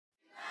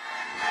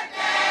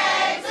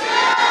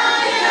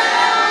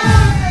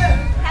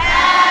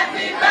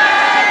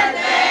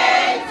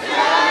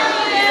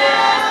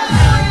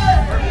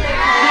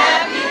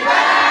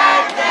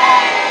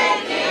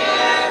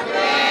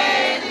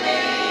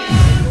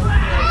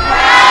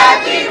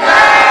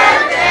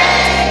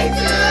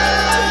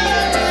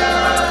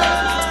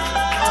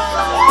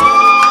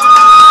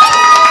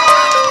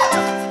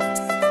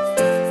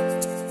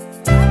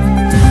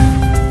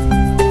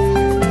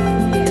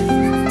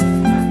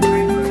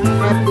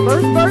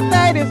First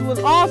birthday, this was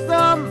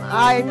awesome.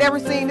 I ain't never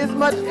seen this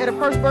much at a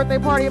first birthday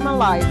party in my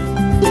life.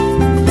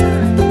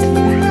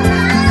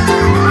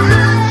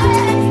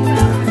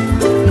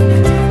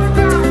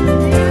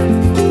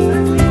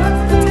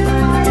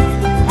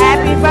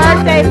 Happy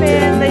birthday,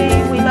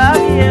 Bentli. We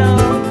love you.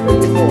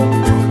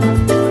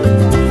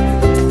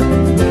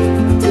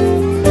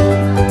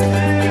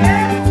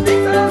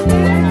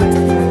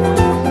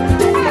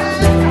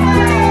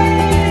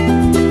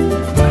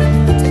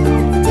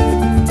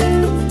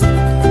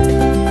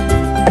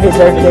 Happy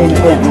birthday,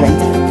 Bentli.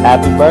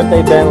 Happy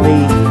birthday, Bentli.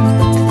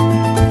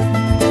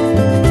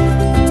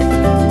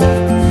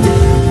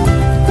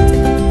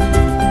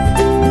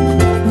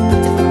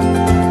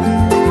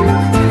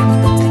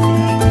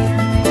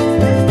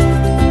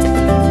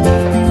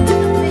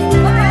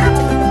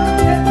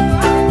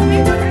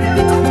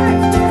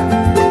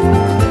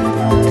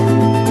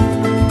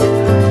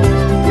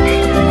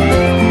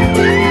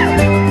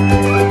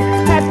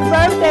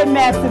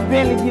 Master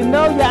Bentli, you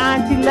know your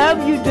auntie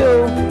love you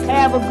do.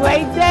 Have a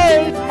great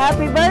day.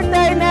 Happy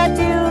birthday,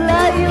 nephew.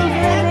 Love you,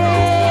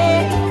 Bentli.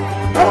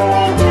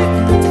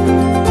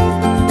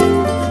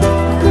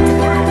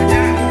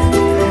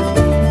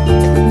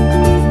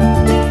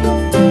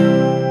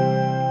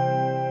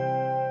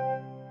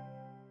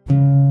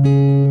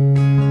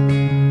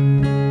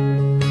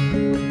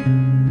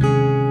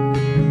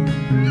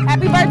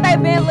 Happy birthday,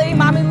 Bentli.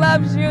 Mommy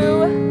loves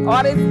you.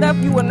 All this stuff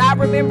you will not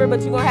remember,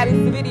 but you're going to have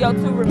this video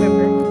to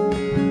remember.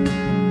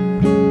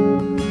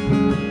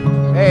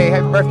 Hey,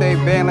 happy birthday,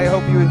 Bentli.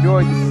 Hope you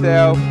enjoyed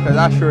yourself, because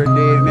I sure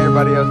did, and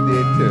everybody else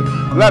did too.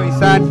 Love you,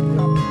 son.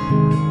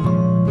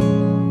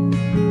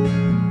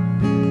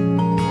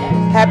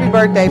 Happy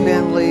birthday,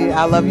 Bentli.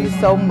 I love you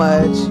so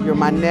much. You're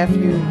my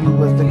nephew. You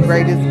was the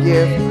greatest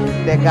gift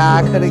that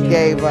God could have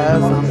gave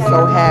us. I'm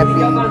so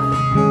happy.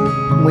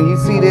 When you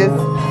see this,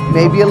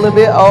 maybe a little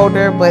bit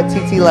older, but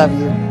TT love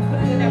you.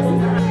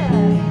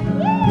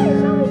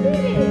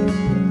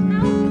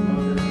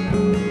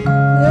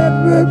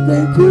 Happy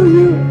birthday to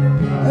you.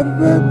 Happy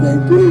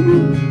birthday to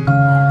you.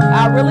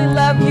 I really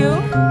love you,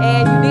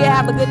 and you did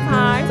have a good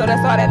time, so that's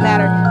all that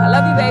matters. I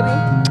love you,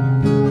 baby.